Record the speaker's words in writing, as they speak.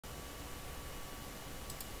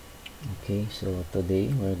Okay, so today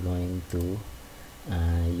we're going to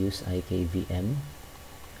use IKVM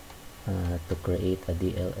to create a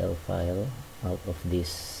DLL file out of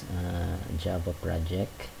this Java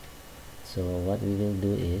project. So what we will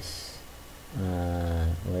do is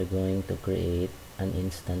we're going to create an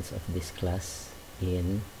instance of this class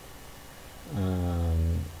in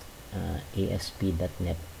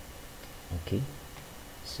ASP.NET. Okay,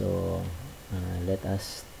 so let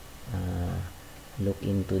us look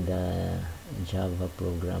into the Java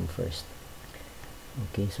program first.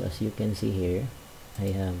 Okay, so as you can see here,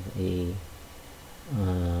 I have a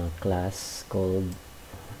class called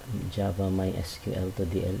Java MySQL to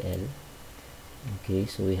DLL. Okay,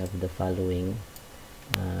 so we have the following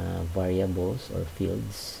variables or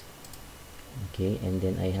fields. Okay, and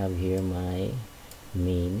then I have here my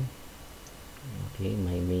main. Okay,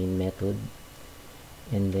 my main method.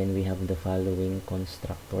 And then we have the following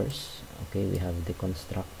constructors. Okay, we have the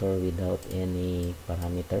constructor without any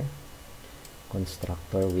parameter,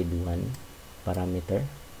 constructor with one parameter,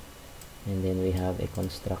 and then we have a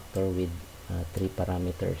constructor with 3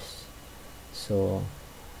 parameters. So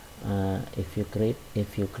if you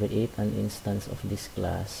create an instance of this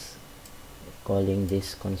class, calling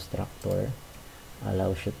this constructor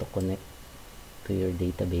allows you to connect to your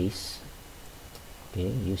database,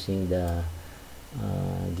 okay, using the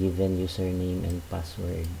given username and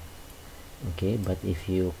password. Okay, but if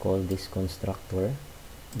you call this constructor,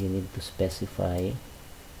 you need to specify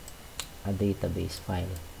a database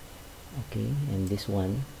file. Okay, and this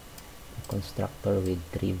one, a constructor with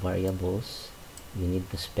 3 variables, you need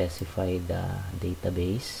to specify the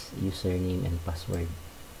database username and password.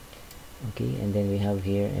 Okay, and then we have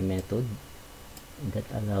here a method that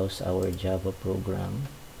allows our Java program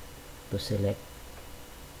to select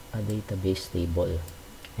a database table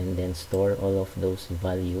and then store all of those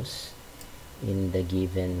values in the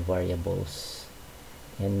given variables,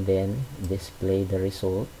 and then display the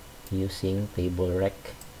result using table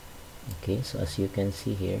rec. Okay, so as you can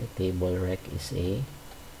see here, table rec is a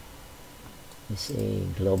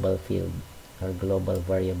global field or global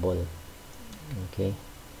variable. Okay,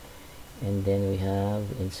 and then we have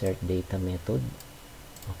insert data method.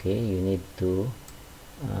 Okay, you need to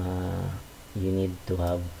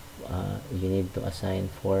assign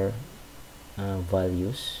 4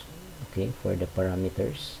 values, okay, for the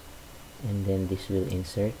parameters, and then this will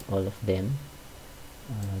insert all of them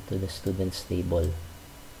to the students table.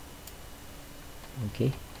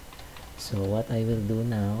 Okay, so what I will do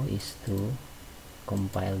now is to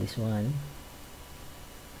compile this one.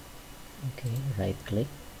 Okay, right click,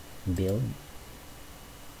 build.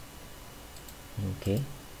 Okay,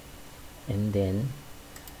 and then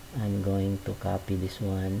I'm going to copy this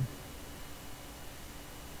one.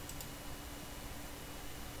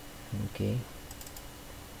 Okay,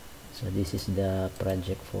 so this is the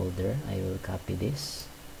project folder. I will copy this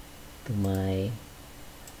to my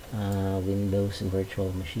Windows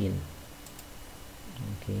virtual machine.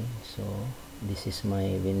 Okay, so this is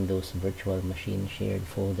my Windows virtual machine shared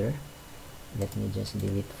folder. Let me just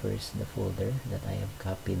delete first the folder that I have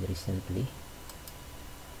copied recently.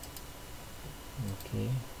 Okay,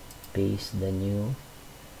 paste the new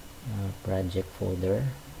project folder,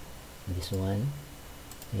 this one.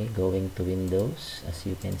 Okay, going to Windows, as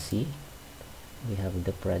you can see, we have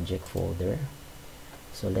the project folder.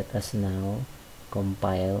 So let us now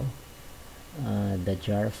compile the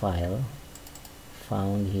jar file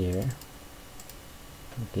found here,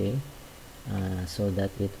 okay, so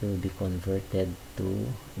that it will be converted to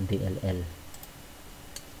DLL.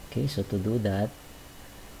 Okay, so to do that,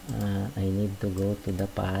 I need to go to the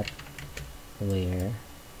path where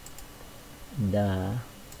the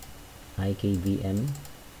IKVM,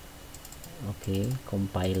 okay,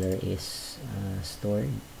 compiler is stored.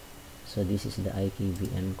 So this is the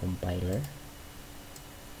IKVM compiler.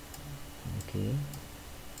 Okay,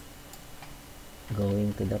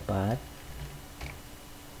 going to the path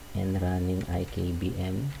and running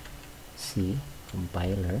IKVM C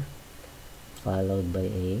compiler, followed by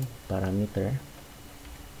a parameter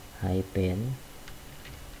hyphen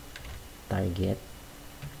target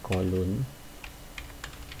colon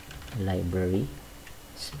library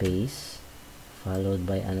space, followed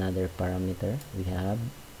by another parameter. We have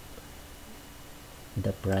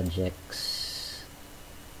the project's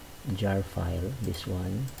jar file, this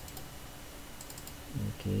one.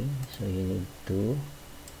 Okay, so you need to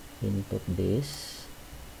input this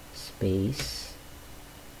space,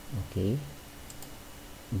 okay,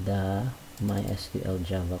 the MySQL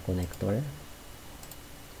Java connector,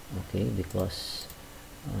 okay, because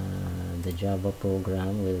the Java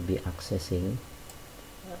program will be accessing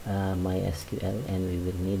MySQL, and we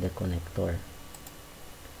will need a connector.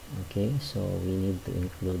 Okay, so we need to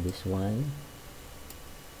include this one.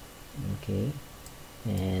 Okay,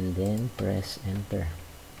 and then press enter.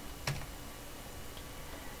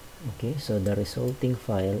 Okay, so the resulting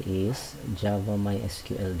file is Java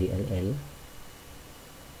MySQL DLL.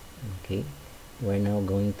 Okay, we're now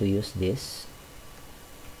going to use this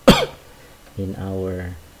in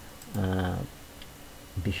our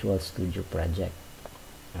Visual Studio project.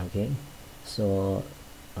 Okay, so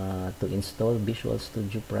to install Visual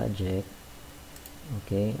Studio project,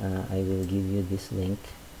 okay, I will give you this link.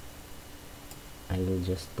 I will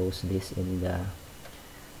just post this in the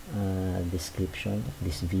description of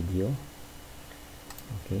this video.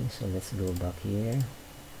 Okay, so let's go back here.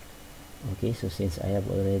 Okay, so since I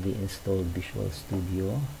have already installed Visual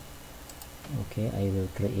Studio, okay, I will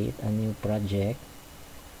create a new project.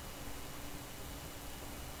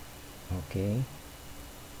 Okay,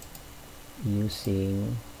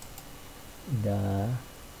 using the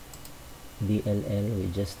DLL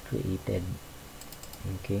we just created.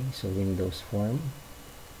 Okay, so Windows form.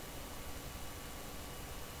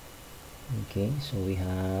 Okay, so we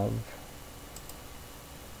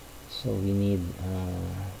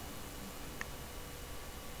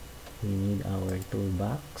need our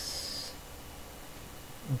toolbox.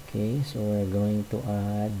 Okay, so we're going to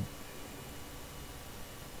add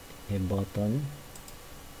a button.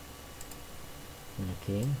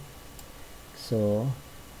 Okay, so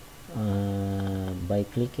by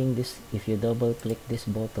clicking this, if you double click this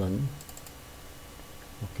button,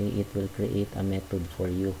 okay, it will create a method for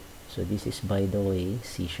you. So this is, by the way,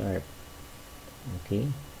 C#. Okay,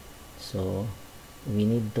 so we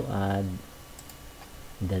need to add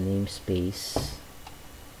the namespace,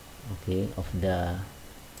 okay, of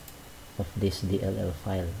this DLL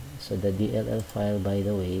file. So the DLL file, by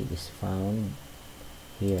the way, is found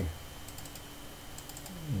here.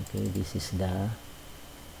 Okay, this is the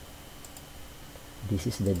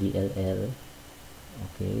DLL,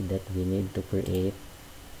 okay, that we need to create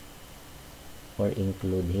or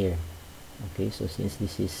include here. Okay, so since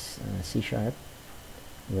this is C#,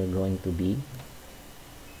 we're going to be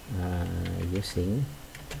using,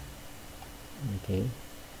 okay,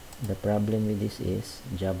 the problem with this is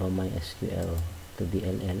Java MySQL to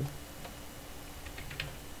DLL.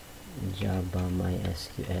 Java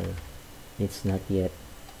MySQL, it's not yet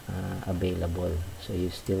available, so you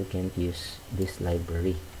still can't use this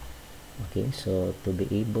library. Okay, so to be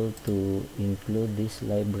able to include this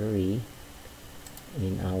library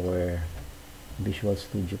in our Visual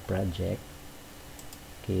Studio project,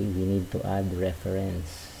 okay, we need to add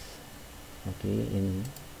reference. Okay,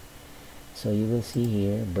 so you will see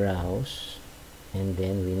here browse, and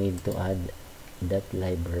then we need to add that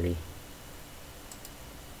library,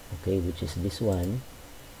 okay, which is this one.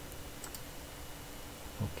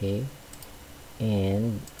 Okay,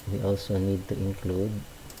 and we also need to include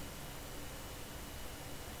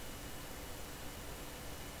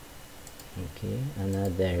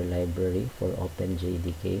another library for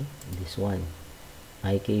OpenJDK, this one,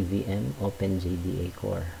 IKVM OpenJDA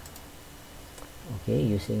core. Okay,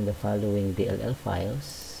 using the following DLL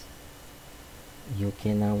files, you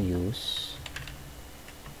can now use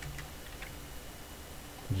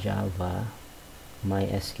Java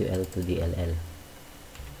MySQL to DLL.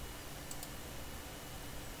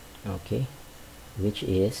 Okay, which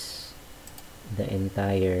is the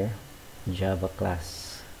entire Java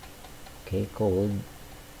class, okay, called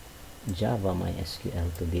Java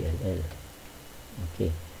MySQL to DLL.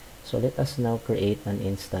 Okay, so let us now create an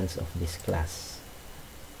instance of this class,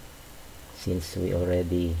 since we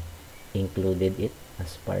already included it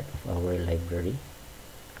as part of our library.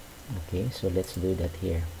 Okay, so let's do that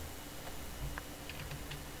here.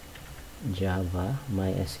 Java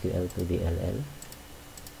MySQL to DLL,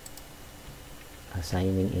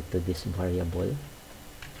 assigning it to this variable,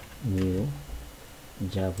 new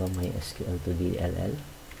Java MySQL to DLL,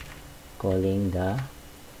 calling the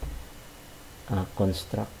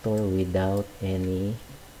constructor without any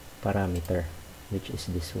parameter, which is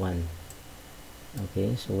this one.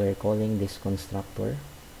 Okay, so we're calling this constructor,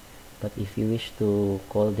 but if you wish to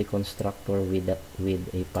call the constructor with a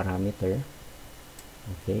parameter,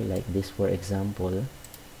 okay, like this, for example,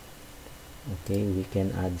 okay, we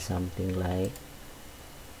can add something like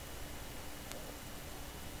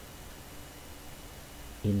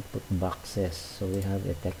input boxes. So we have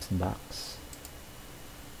a text box.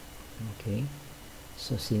 Okay,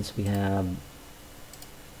 so since we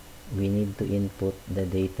need to input the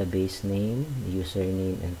database name,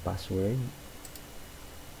 username, and password,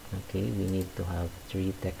 okay, we need to have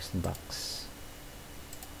 3 text box.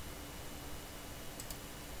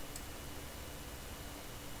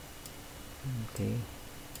 Okay.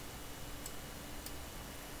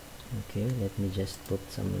 Okay, let me just put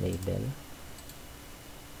some label.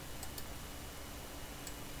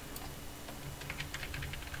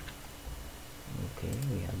 Okay,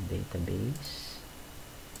 we have database.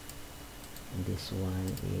 This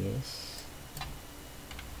one is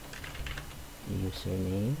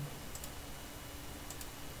username,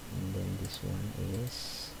 and then this one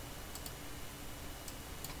is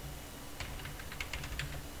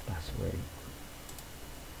password.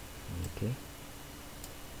 Okay.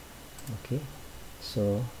 Okay,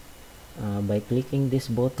 so by clicking this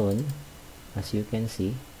button, as you can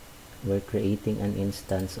see, we're creating an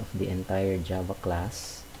instance of the entire Java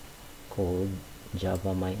class called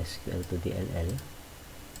Java MySQL to DLL.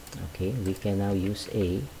 Okay, we can now use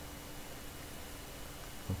A.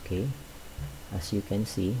 Okay, as you can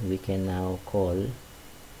see, we can now call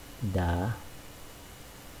the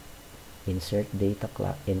insert data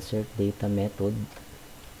method.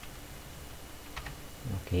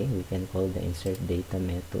 Okay, we can call the insert data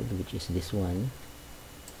method, which is this one.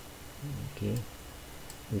 Okay,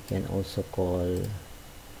 we can also call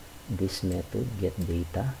this method get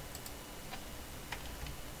data.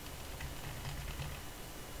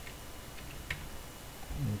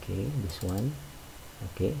 Okay, this one.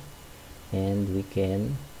 Okay, and we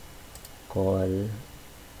can call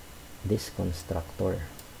this constructor,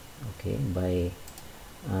 okay, by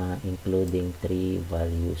including 3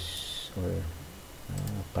 values or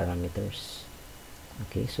parameters.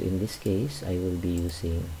 Okay, so in this case I will be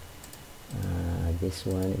using this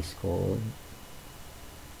one is called,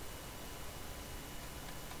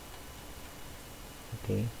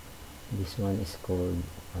 okay, this one is called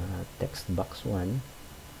text box 1.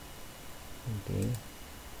 Okay,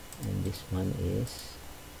 and this one is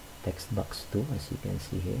text box 2, as you can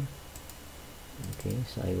see here. Okay,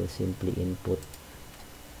 so I will simply input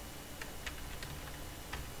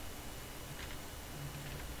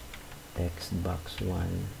text box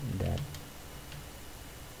 1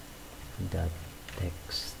 dot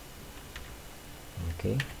text.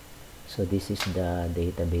 Okay, so this is the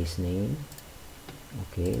database name,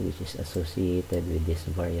 okay, which is associated with this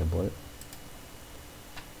variable.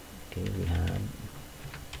 Okay, we have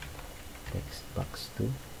text box 2.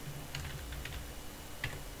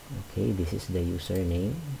 Okay, this is the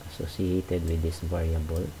username associated with this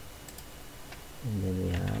variable, and then we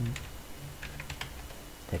have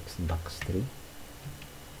text box 3.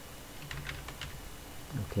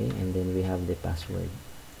 Okay, and then we have the password.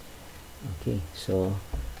 Okay, so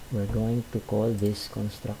we're going to call this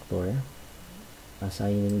constructor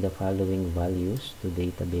assigning the following values to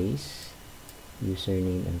database,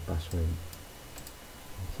 username, and password.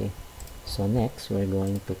 Okay, so next we're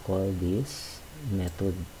going to call this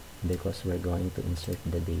method because we're going to insert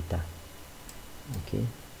the data. Okay,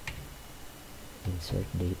 insert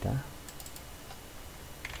data.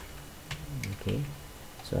 Okay,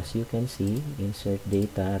 so as you can see, insert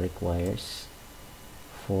data requires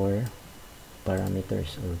 4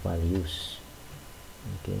 parameters or values.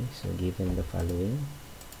 Okay, so given the following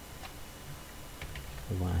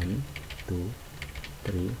 1, 2,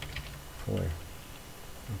 3, 4.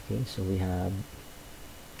 Okay, so we have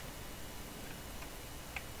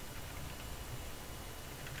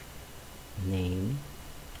name.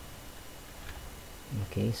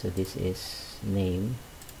 Okay, so this is name.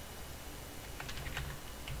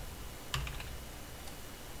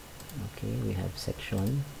 Okay, we have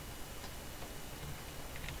section.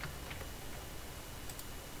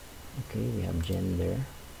 Okay, we have gender.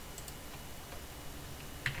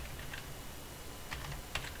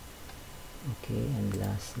 Okay, and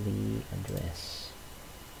lastly address.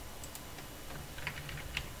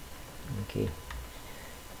 Okay.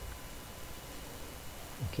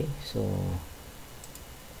 Okay, so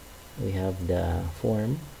we have the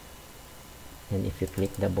form, and if you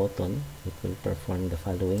click the button, it will perform the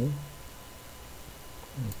following.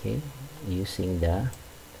 Okay, using the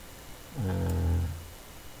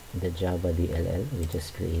Java DLL we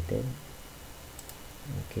just created.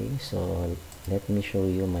 Okay, so let me show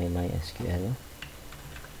you my MySQL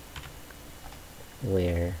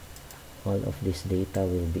where all of this data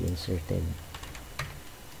will be inserted.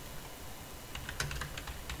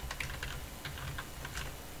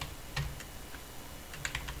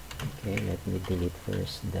 Okay, let me delete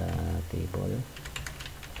first the table.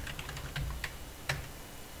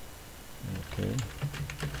 Okay.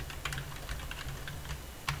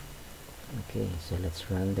 Okay, so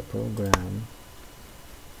let's run the program.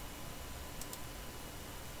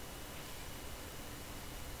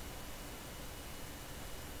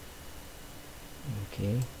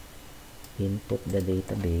 Okay, input the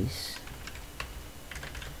database.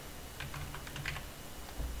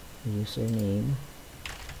 username.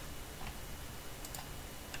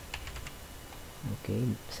 Okay,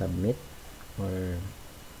 submit or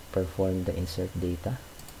perform the insert data.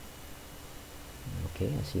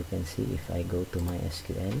 Okay, as you can see, if I go to my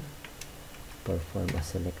SQL, perform a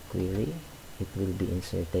select query, it will be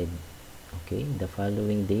inserted. Okay, the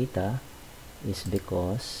following data is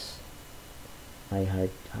because I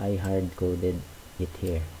hard coded it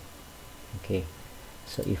here. Okay,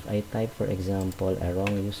 so if I type, for example, a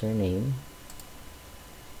wrong username,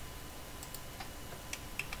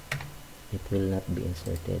 it will not be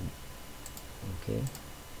inserted. Okay,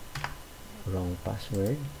 wrong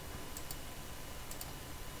password,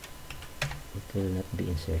 it will not be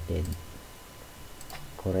inserted.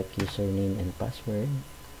 Correct username and password,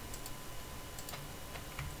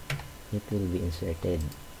 it will be inserted.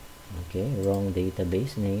 Okay, wrong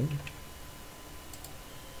database name,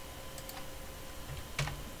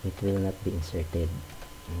 it will not be inserted.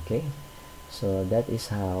 Okay, so that is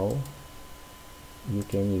how you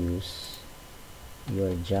can use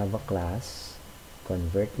your Java class,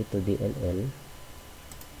 convert it to DLL,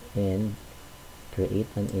 and create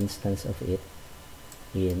an instance of it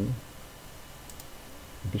in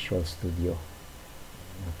Visual Studio.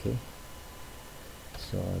 Okay,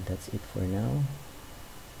 so that's it for now.